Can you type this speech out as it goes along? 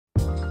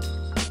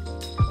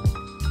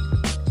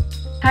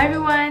Hi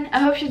everyone, I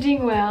hope you're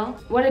doing well.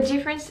 What a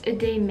difference a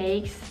day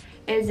makes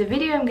is a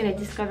video I'm gonna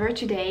discover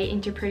today,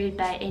 interpreted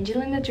by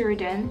Angelina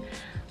Jordan.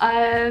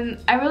 I'm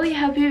really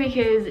happy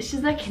because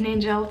she's like an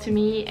angel to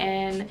me,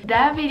 and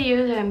that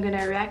video that I'm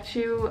gonna react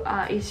to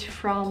is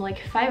from like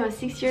 5 or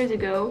 6 years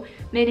ago,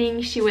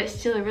 meaning she was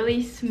still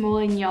really small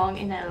and young,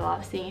 and I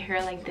love seeing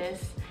her like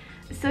this.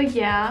 So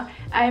yeah,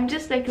 I'm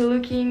just like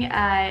looking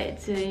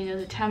at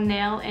the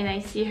thumbnail, and I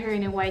see her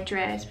in a white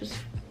dress with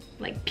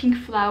like pink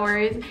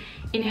flowers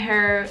in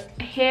her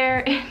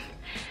hair, and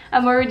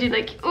I'm already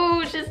like,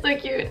 oh, she's so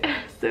cute.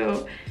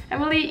 So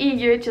I'm really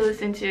eager to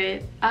listen to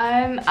it.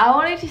 I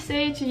wanted to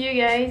say to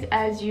you guys,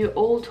 as you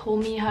all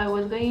told me how it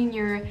was going in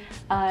your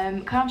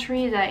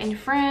country, that in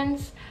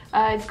France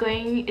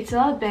it's a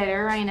lot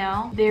better right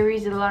now. There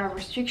is a lot of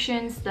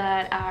restrictions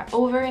that are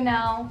over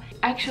now.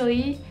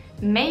 Actually,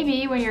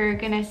 maybe when you're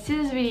gonna see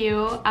this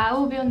video, I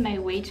will be on my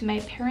way to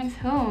my parents'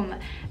 home,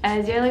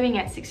 as they're living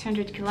at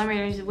 600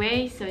 kilometers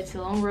away, so it's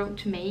a long road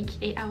to make,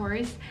 8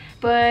 hours.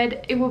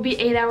 But it will be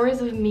 8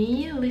 hours of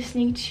me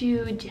listening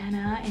to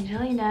Diana,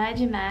 Angelina,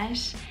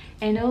 Dimash,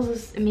 and all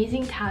those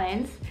amazing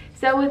talents.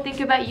 So I would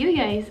think about you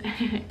guys.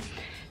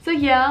 So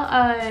yeah,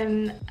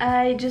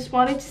 I just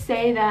wanted to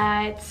say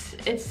that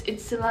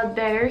it's a lot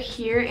better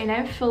here, and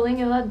I'm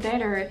feeling a lot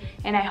better,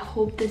 and I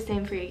hope the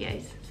same for you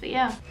guys. So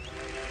yeah.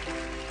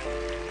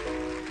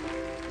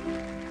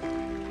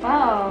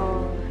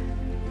 Wow,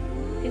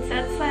 it's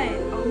outside.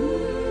 Oh.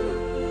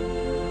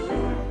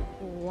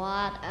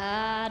 What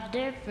a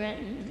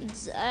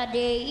difference a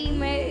day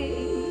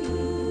makes.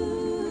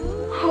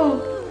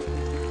 Oh.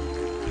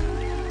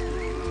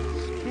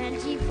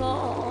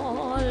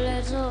 24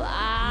 little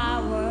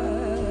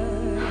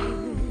hours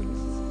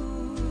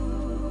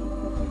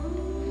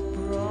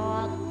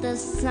brought the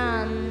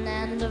sun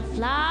and the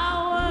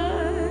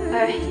flowers.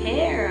 Her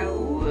hair,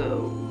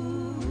 whoa.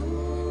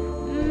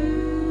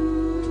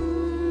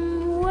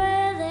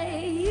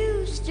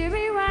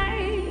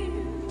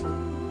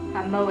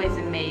 I'm always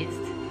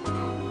amazed.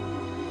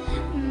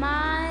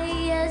 My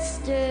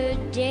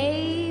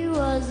yesterday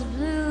was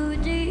blue,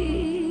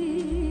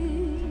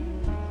 deep.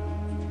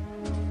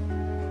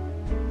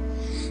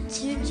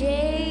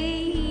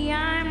 Today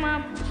I'm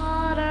a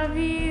part of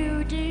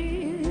you,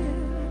 dear.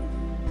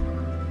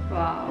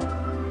 Wow.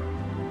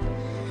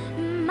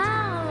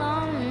 My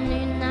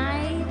lonely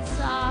nights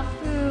are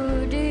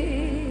through,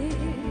 dear.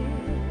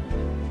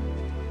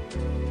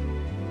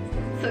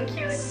 So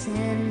cute.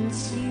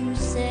 Since you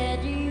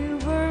said you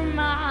were mine,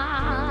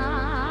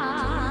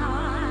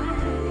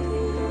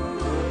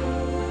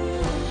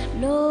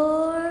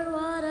 Lord,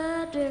 what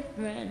a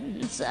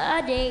difference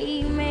a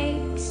day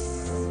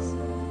makes.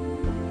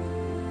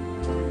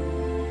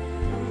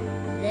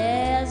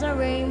 There's a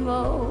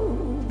rainbow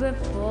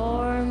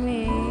before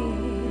me.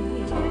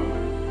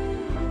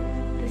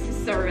 This is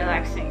so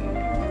relaxing.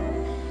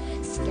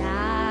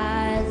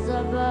 Skies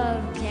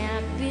above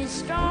can't be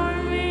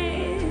stormy.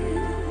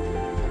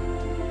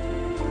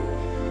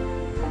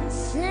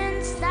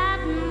 Since that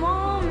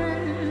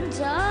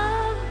moment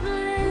of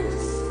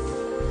bliss,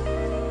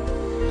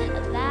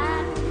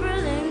 that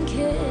thrilling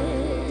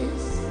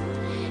kiss,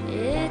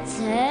 it's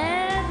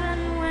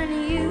heaven when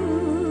you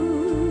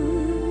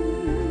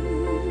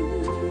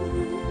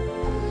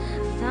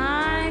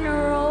find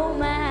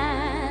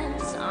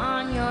romance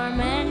on your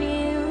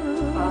menu.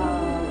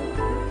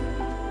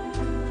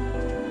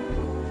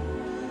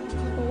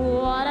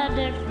 What a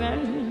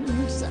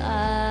difference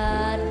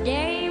a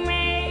day.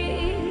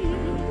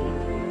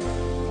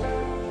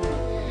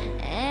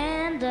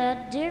 The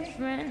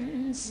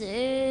difference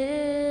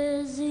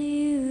is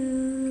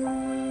you.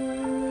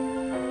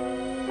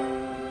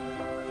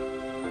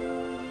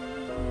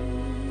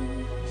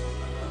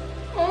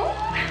 Oh,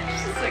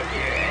 she's so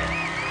cute.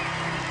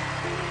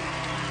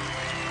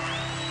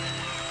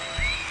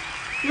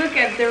 Look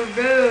at the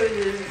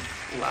roses.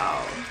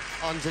 Wow.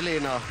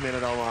 Angelina, mina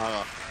damer och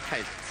herrar.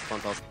 Helt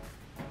fantastiskt.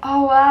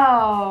 Oh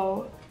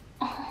wow.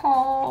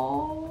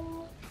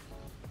 Oh,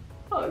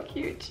 how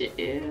cute she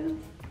is.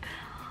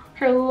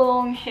 Her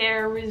long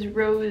hair with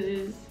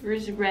roses,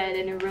 with red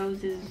and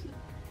roses,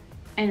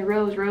 and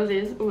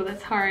roses. Oh,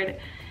 that's hard.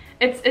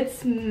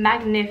 It's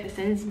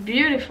magnificent. It's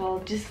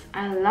beautiful. Just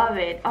I love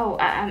it. Oh,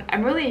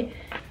 I'm really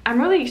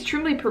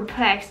extremely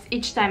perplexed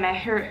each time I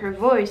heard her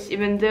voice,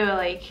 even though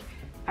like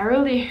I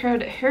really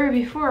heard her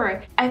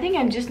before. I think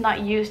I'm just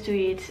not used to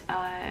it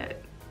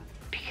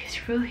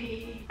because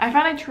really I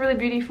found it really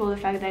beautiful, the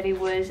fact that it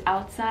was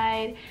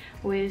outside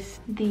with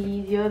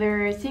the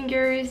other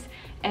singers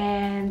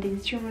and the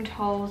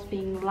instrumentals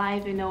being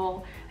live and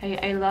all.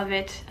 I love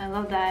it. I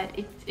love that.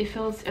 It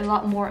feels a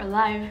lot more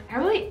alive.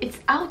 It's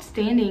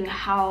outstanding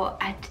how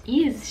at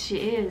ease she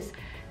is,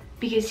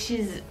 because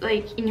she's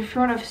like in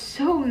front of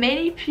so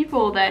many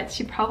people that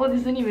she probably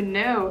doesn't even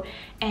know,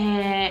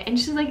 and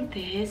she's like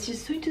this, she's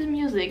so into the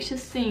music,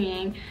 she's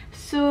singing,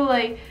 so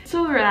like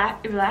so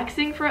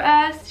relaxing for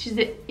us. She's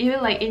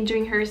even like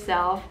enjoying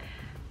herself.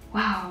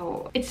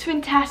 Wow, it's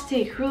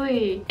fantastic,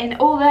 really. And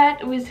all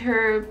that with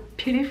her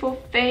beautiful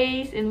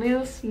face and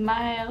little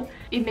smile,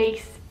 it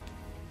makes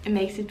it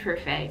makes it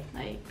perfect.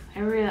 Like I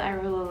really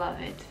love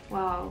it.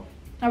 Wow.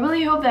 I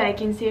really hope that I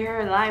can see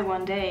her live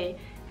one day,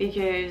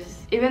 because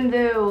even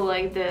though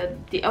like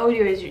the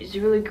audio is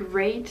really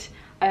great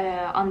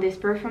on this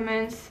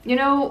performance, you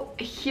know,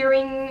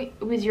 hearing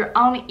with your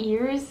own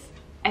ears,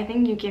 I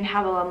think you can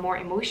have a lot more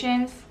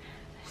emotions.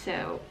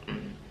 So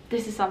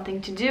this is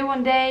something to do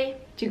one day,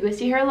 to go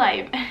see her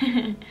live.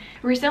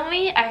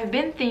 Recently I've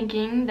been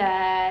thinking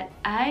that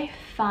I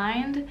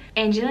find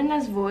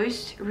Angelina's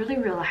voice really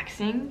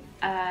relaxing.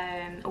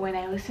 When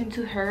I listen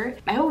to her,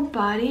 my whole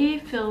body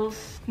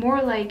feels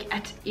more like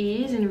at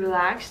ease and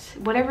relaxed.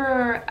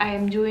 Whatever I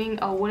am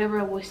doing or whatever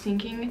I was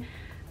thinking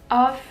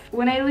of,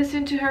 when I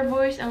listen to her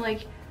voice, I'm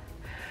like,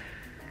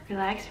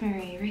 relax,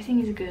 Mary, everything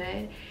is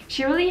good.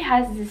 She really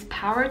has this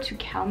power to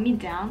calm me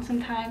down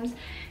sometimes,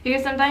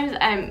 because sometimes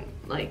I'm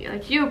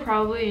like you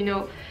probably, you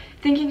know,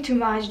 thinking too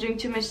much, doing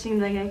too much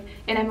things like that,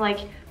 and I'm like,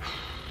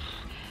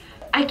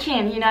 I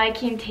can't, you know, I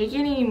can't take it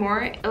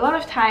anymore. A lot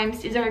of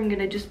times either I'm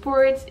gonna do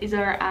sports,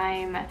 either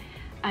I'm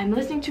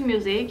listening to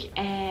music,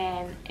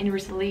 and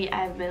recently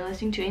I've been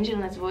listening to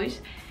Angelina's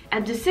voice.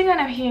 At the second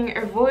I'm hearing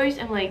her voice,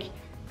 I'm like,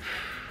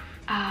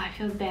 ah, I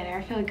feel better,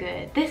 I feel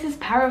good. This is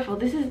powerful,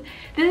 this is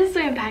so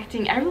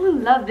impacting. I really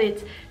love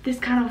it, this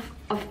kind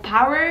of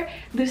power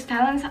those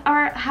talents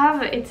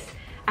have.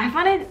 I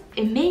find it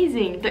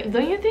amazing.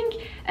 Don't you think?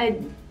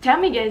 Tell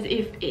me guys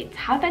if it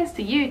happens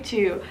to you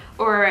too,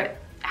 or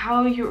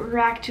how you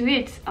react to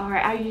it, or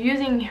are you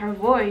using her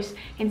voice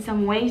in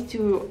some ways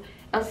to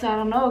also, I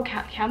don't know,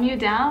 calm you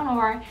down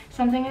or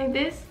something like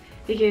this?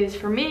 Because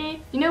for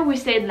me, you know, we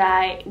say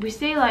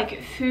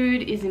like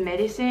food is a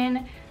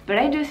medicine, but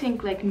I do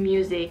think like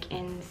music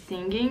and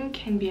singing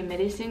can be a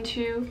medicine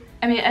too.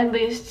 I mean, at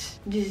least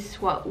this is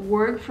what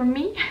worked for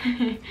me.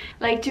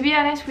 Like, to be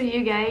honest with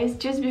you guys,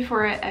 just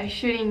before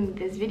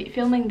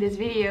filming this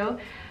video,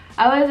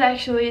 I was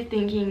actually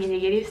thinking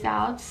negative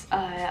thoughts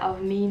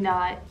of me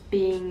not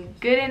being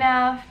good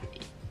enough.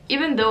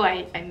 Even though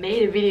I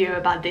made a video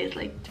about this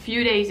like a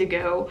few days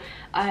ago,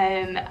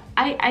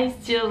 I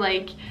still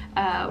like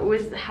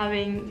was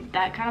having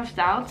that kind of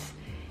thoughts,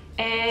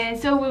 and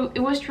so it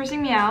was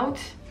stressing me out.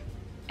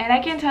 And I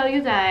can tell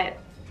you that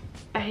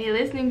by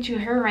listening to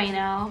her right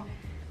now,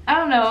 I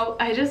don't know,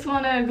 I just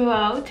want to go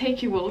out,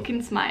 take a walk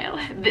and smile.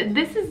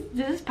 This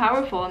is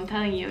powerful, I'm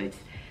telling you.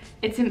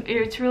 It's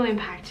really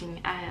impacting.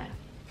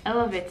 I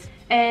love it,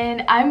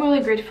 and I'm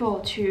really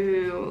grateful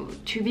to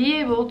be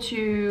able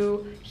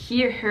to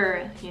hear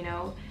her, you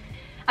know.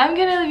 I'm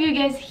gonna leave you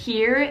guys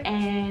here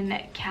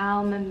and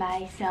calm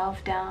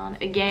myself down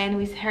again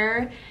with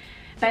her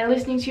by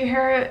listening to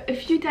her a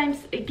few times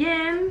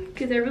again,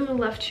 because I really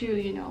love to,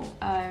 you know,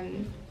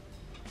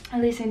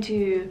 listen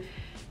to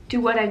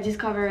what I've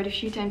discovered a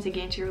few times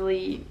again to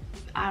really,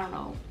 I don't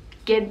know,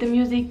 get the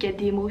music, get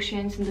the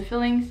emotions and the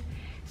feelings.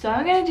 So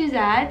I'm gonna do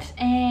that,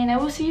 and I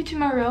will see you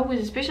tomorrow with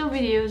a special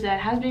video that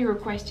has been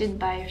requested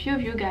by a few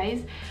of you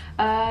guys.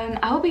 I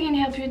hope it can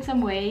help you in some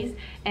ways,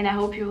 and I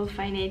hope you will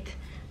find it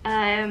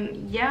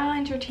yeah,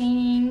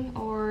 entertaining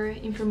or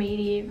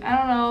informative, I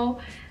don't know.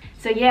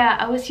 So yeah,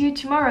 I will see you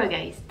tomorrow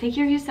guys. Take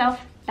care of yourself.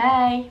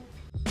 Bye.